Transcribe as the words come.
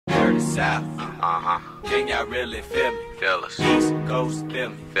South. Can y'all really feel me? Feel us. East Coast, feel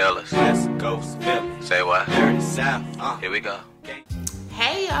me. Feel us. West Coast, feel me. Say what? Dirty South. Here we go.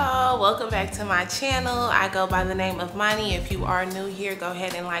 Hey y'all, welcome back to my channel. I go by the name of Money. If you are new here, go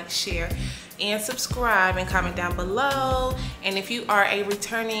ahead and like, share, and subscribe, and comment down below. And if you are a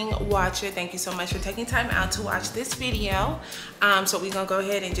returning watcher, thank you so much for taking time out to watch this video. So we're gonna go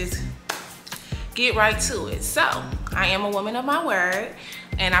ahead and just get right to it. So I am a woman of my word,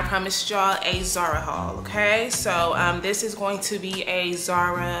 and I promised y'all a Zara haul. Okay, so this is going to be a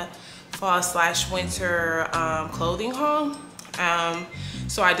Zara fall/winter clothing haul.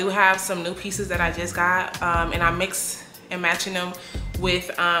 So I do have some new pieces that I just got, and I mix and matching them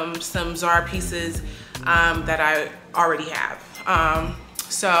with some Zara pieces that I already have.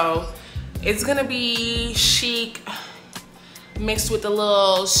 So it's gonna be chic mixed with a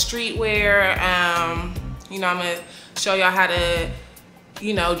little streetwear. You know, I'm gonna show y'all how to,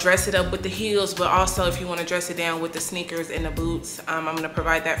 you know, dress it up with the heels, but also if you want to dress it down with the sneakers and the boots, I'm gonna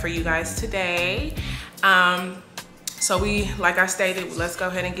provide that for you guys today. So like I stated, let's go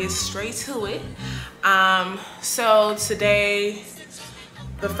ahead and get straight to it. So today,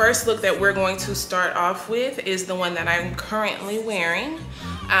 the first look that we're going to start off with is the one that I'm currently wearing.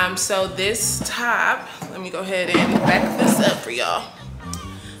 So this top, let me go ahead and back this up for y'all.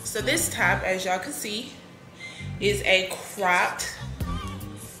 So this top, as y'all can see, is a cropped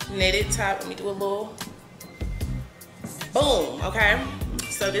knitted top. Let me do a little boom, okay?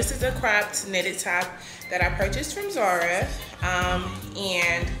 So this is a cropped knitted top that I purchased from Zara,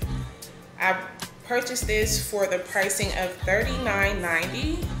 and I purchased this for the pricing of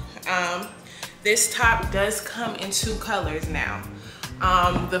 $39.90. This top does come in two colors now.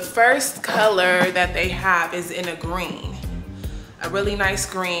 The first color that they have is in a green, a really nice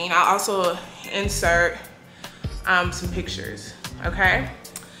green. I'll also insert some pictures, okay?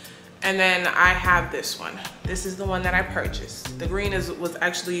 And then I have this one. This is the one that I purchased. The green was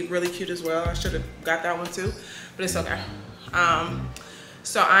actually really cute as well. I should have got that one too, but it's okay.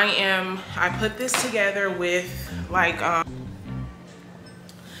 So I put this together with like,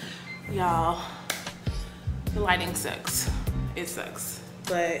 y'all, the lighting sucks. It sucks,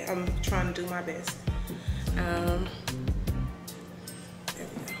 but I'm trying to do my best. There we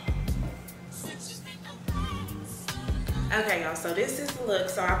go. Okay, y'all, so this is the look.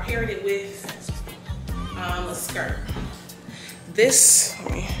 So I paired it with a skirt. This,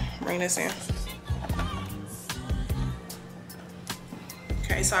 let me bring this in.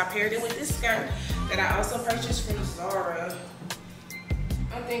 Okay, so I paired it with this skirt that I also purchased from Zara,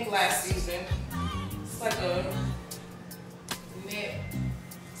 I think last season. It's like a knit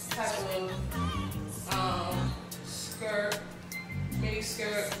type of skirt, mini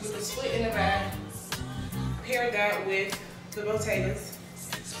skirt with a split in the back. Paired that with the Bottegas.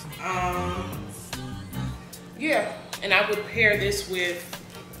 Yeah, and I would pair this with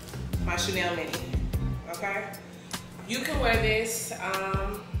my Chanel mini, okay? You can wear this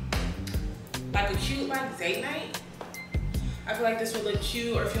like a cute like date night. I feel like this would look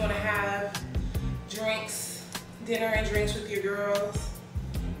cute, or if you want to have drinks, dinner and drinks with your girls,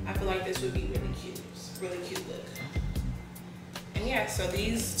 I feel like this would be really cute. It's a really cute look. And yeah, so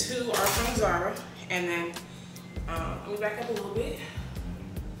these two are from Zara, and then let me back up a little bit.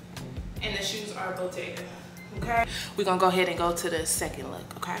 And the shoes are Bottega, okay? We're gonna go ahead and go to the second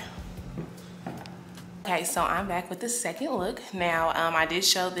look, okay? Okay, so I'm back with the second look. Now, I did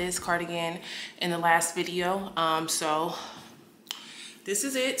show this cardigan in the last video, so this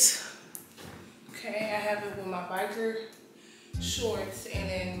is it. Okay, I have it with my biker shorts and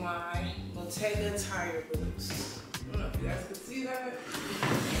then my Bottega tire boots. I don't know if you guys can see that.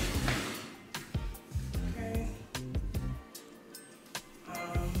 Okay.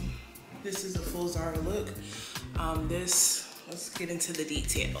 This is a full Zara look. Let's get into the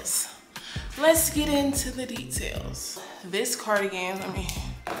details. Let's get into the details. This cardigan, let me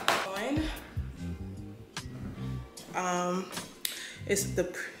on. It's the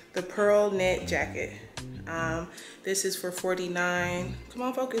pearl knit jacket. This is for $49. Come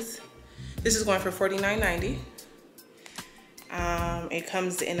on, focus. This is going for $49.90. It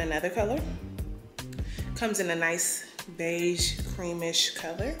comes in another color. Comes in a nice beige creamish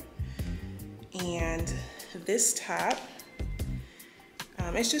color. And this top,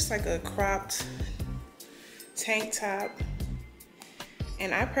 it's just like a cropped tank top.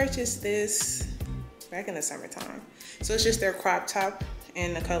 And I purchased this back in the summertime. So it's just their crop top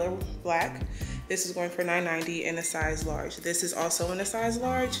in the color black. This is going for $9.90 in a size large. This is also in a size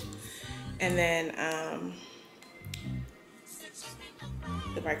large. And then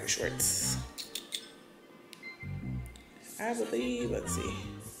the biker shorts. I believe, let's see.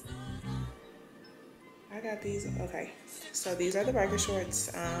 I got these. Okay, so these are the biker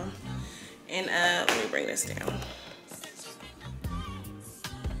shorts. And let me bring this down.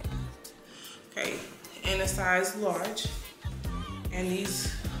 Okay, in a size large, and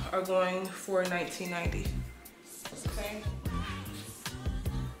these are going for $19.90. Okay,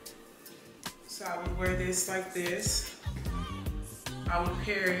 so I would wear this like this. I would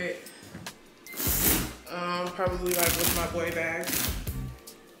pair it probably like with my boy bag,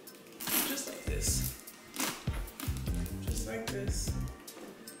 just like this, just like this.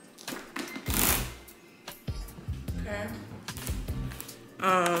 Okay.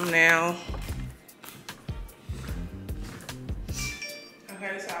 Now.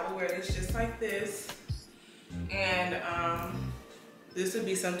 Okay, so I will wear this just like this, and this would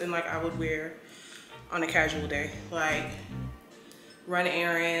be something like I would wear on a casual day, like run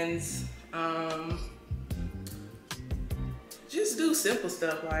errands, just do simple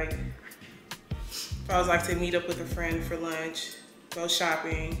stuff, like if I was like to meet up with a friend for lunch, go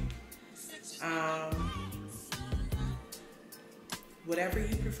shopping, whatever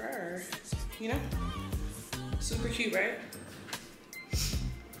you prefer, you know? Super cute, right?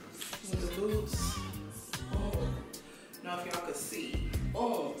 With the boots. Oh, now if y'all could see.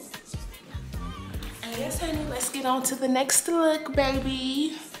 Oh. And yes, honey, let's get on to the next look,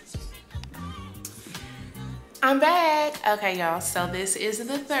 baby. I'm back. Okay, y'all, so this is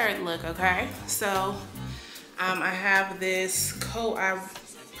the third look, okay? So, I have this coat I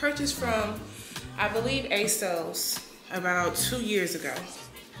purchased from, I believe, ASOS about 2 years ago.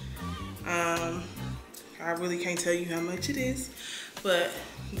 I really can't tell you how much it is, but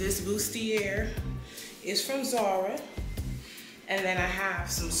this bustier is from Zara. And then I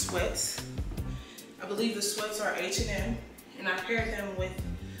have some sweats. I believe the sweats are H&M, and I paired them with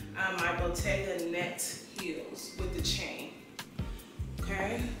my Bottega net heels with the chain.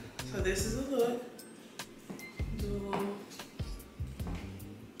 Okay, so this is a look.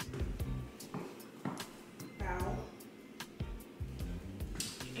 Bow.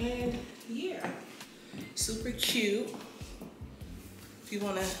 And yeah, super cute. If you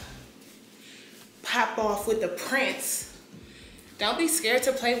wanna pop off with the prints, don't be scared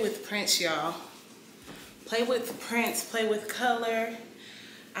to play with prints, y'all. Play with prints, play with color.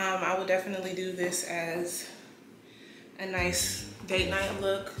 I would definitely do this as a nice date night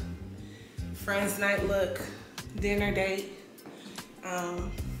look, friends night look, dinner date.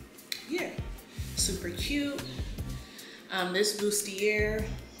 Yeah, super cute. This bustier,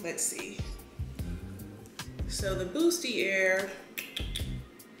 let's see. So the bustier,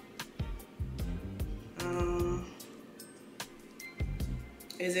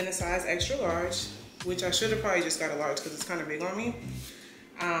 is in a size extra large, which I should have probably just got a large because it's kind of big on me.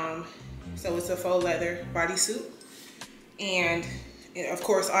 So it's a faux leather bodysuit, and of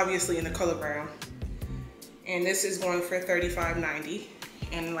course, obviously in the color brown. And this is going for $35.90.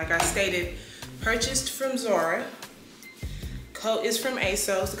 And like I stated, purchased from Zara. Coat is from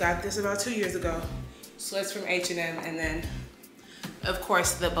ASOS. Got this about 2 years ago. Sweats from H&M, and then of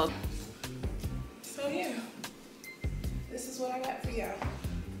course the boat. So yeah, this is what I got for y'all.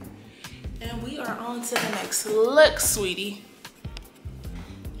 And we are on to the next look, sweetie.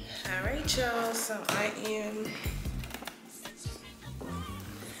 All right, y'all, so I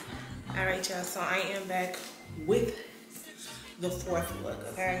am back with the fourth look,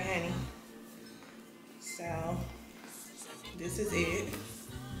 okay, honey? So, this is it.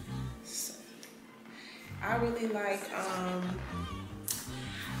 So, I really like,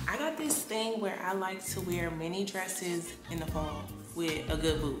 I got this thing where I like to wear mini dresses in the fall with a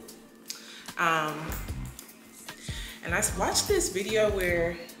good boot. And I watched this video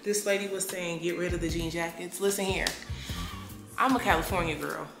where this lady was saying, get rid of the jean jackets. Listen here, I'm a California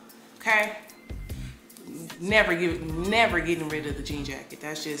girl, okay? Never getting rid of the jean jacket.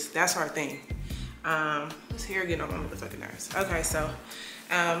 That's our thing. This hair getting on my motherfucking nerves. Okay, so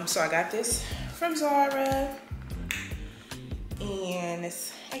I got this from Zara, and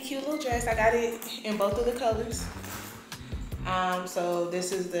it's a cute little dress. I got it in both of the colors. So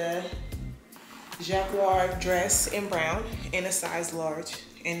this is the JACQUARD dress in brown in a size large,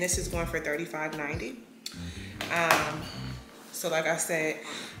 and this is going for $35.90. So like I said,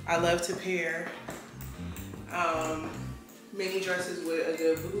 I love to pair mini dresses with a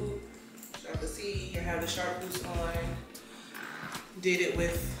good boot. So you can see, you have the sharp boots on. Did it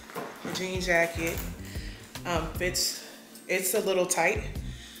with a jean jacket. It's a little tight.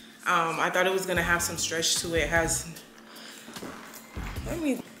 I thought it was gonna have some stretch to it. It has,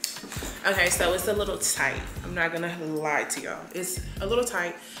 okay, so it's a little tight. I'm not gonna lie to y'all. It's a little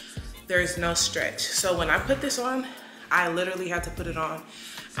tight. There's no stretch. So when I put this on, I literally had to put it on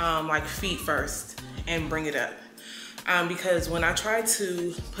like feet first and bring it up. Because when I tried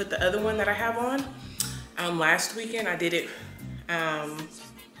to put the other one that I have on, last weekend I did it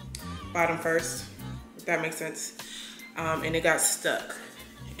bottom first, if that makes sense, and it got stuck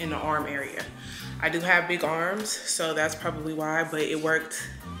in the arm area. I do have big arms, so that's probably why, but it worked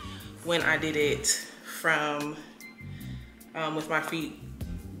when I did it from with my feet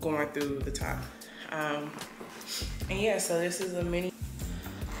going through the top. And yeah, so this is a mini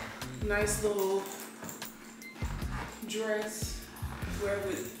nice little dress, wear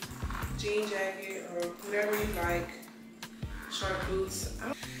with jean jacket or whatever you like, short boots.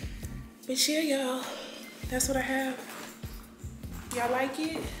 But yeah, y'all, that's what I have. Y'all like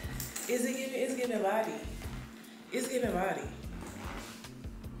it? Is it giving? It's giving body. It's giving body.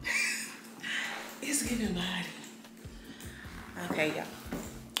 It's giving body. Okay, y'all.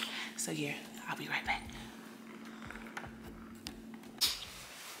 So yeah, I'll be right back.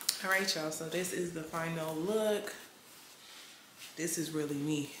 All right, y'all, so this is the final look. This is really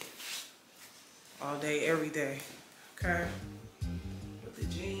me. All day, every day, okay? With the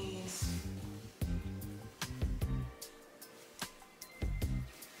jeans.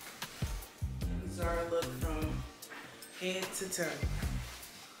 Zara look from head to toe.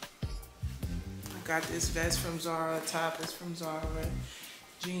 I got this vest from Zara, top is from Zara,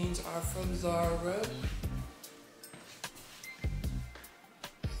 jeans are from Zara.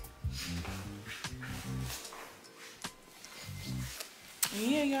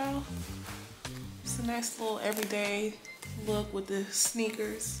 Yeah, y'all, it's a nice little everyday look with the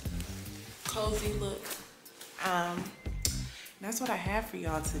sneakers, cozy look. That's what I have for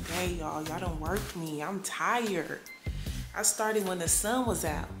y'all today, y'all. Y'all done worked me. I'm tired. I started when the sun was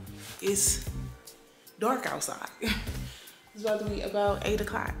out. It's dark outside. It's about to be about 8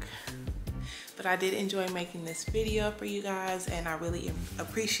 o'clock. But I did enjoy making this video for you guys, and I really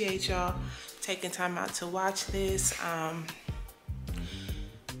appreciate y'all taking time out to watch this.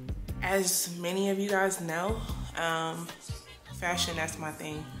 As many of you guys know, fashion, that's my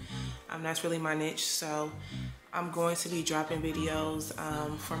thing. That's really my niche. So I'm going to be dropping videos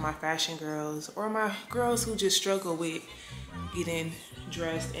for my fashion girls or my girls who just struggle with getting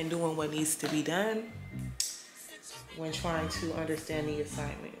dressed and doing what needs to be done when trying to understand the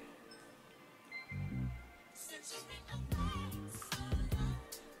assignment.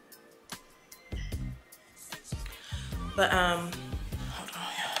 But hold on,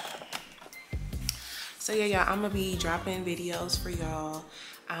 y'all. So yeah, y'all, I'm gonna be dropping videos for y'all.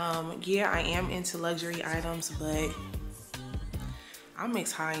 Yeah, I am into luxury items, but I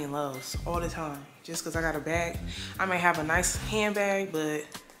mix high and lows all the time. Just because I got a bag, I may have a nice handbag, but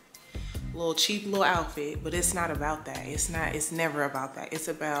a little cheap little outfit. But it's not about that. It's never about that. It's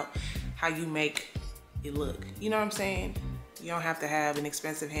about how you make it look. You know what I'm saying? You don't have to have an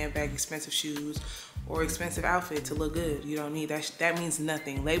expensive handbag, expensive shoes, or expensive outfit to look good. You don't need that. That means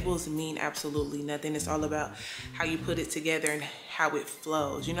nothing. Labels mean absolutely nothing. It's all about how you put it together and how it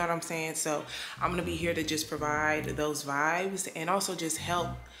flows. You know what I'm saying? So I'm gonna be here to just provide those vibes and also just help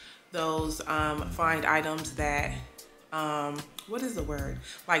those find items that what is the word?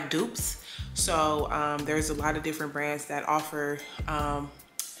 Like dupes. So there's a lot of different brands that offer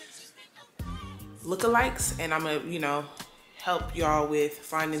lookalikes, and I'm gonna, you know, help y'all with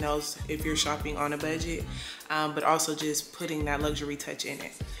finding those if you're shopping on a budget, but also just putting that luxury touch in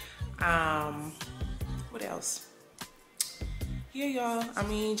it. What else? Yeah, y'all, I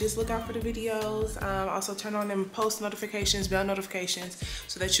mean, just look out for the videos. Also turn on them post notifications, bell notifications,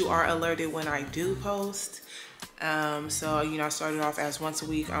 so that you are alerted when I do post. So, you know, I started off as once a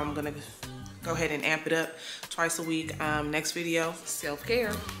week. I'm gonna go ahead and amp it up twice a week. Next video,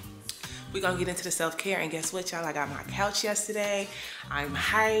 self-care. We're gonna get into the self-care, and guess what, y'all? I got my couch yesterday. I'm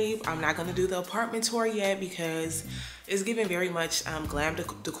hype. I'm not gonna do the apartment tour yet because it's giving very much glam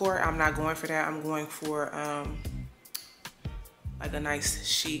decor. I'm not going for that. I'm going for like a nice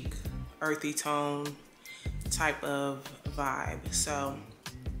chic, earthy tone type of vibe. So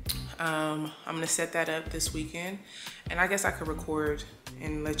I'm gonna set that up this weekend, and I guess I could record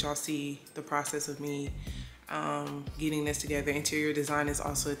and let y'all see the process of me getting this together. Interior design is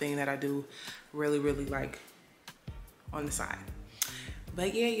also a thing that I do really like on the side.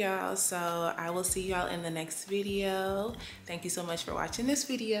 But yeah, y'all, so I will see y'all in the next video. Thank you so much for watching this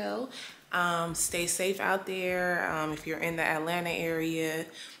video. Stay safe out there. If you're in the Atlanta area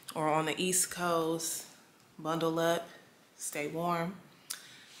or on the East Coast, bundle up, stay warm,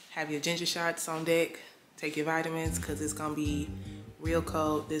 have your ginger shots on deck, take your vitamins, because it's gonna be real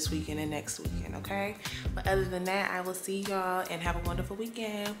cold this weekend and next weekend, okay? But other than that, I will see y'all and have a wonderful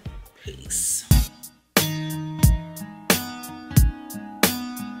weekend. Peace.